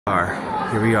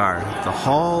Here we are, the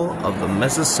Hall of the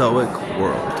Mesozoic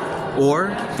World, or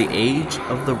the Age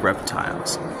of the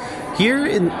Reptiles. Here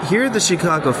at the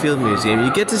Chicago Field Museum,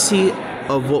 you get to see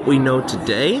of what we know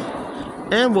today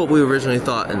and what we originally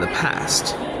thought in the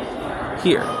past.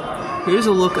 Here's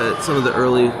a look at some of the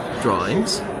early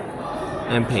drawings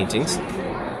and paintings.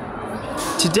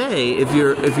 Today, if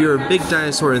you're a big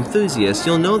dinosaur enthusiast,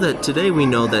 you'll know that today we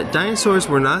know that dinosaurs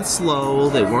were not slow,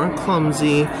 they weren't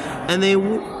clumsy, and they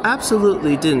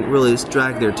absolutely didn't really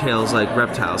drag their tails like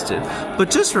reptiles did.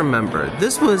 But just remember,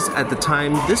 this was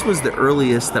the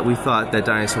earliest that we thought that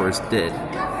dinosaurs did,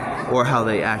 or how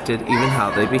they acted, even how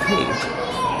they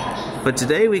behaved. But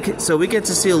today we get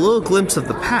to see a little glimpse of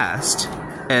the past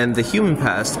and the human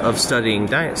past of studying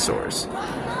dinosaurs.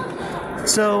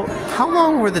 So, how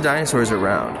long were the dinosaurs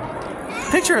around?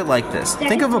 Picture it like this.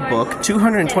 Think of a book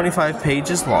 225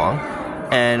 pages long,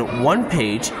 and one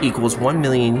page equals 1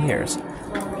 million years.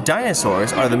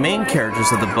 Dinosaurs are the main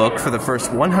characters of the book for the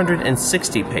first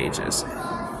 160 pages.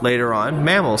 Later on,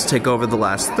 mammals take over the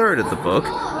last third of the book.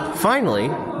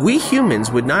 Finally, we humans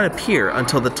would not appear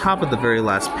until the top of the very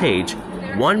last page,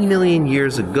 1 million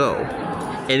years ago.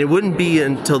 And it wouldn't be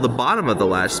until the bottom of the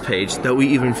last page that we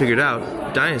even figured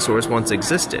out dinosaurs once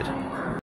existed.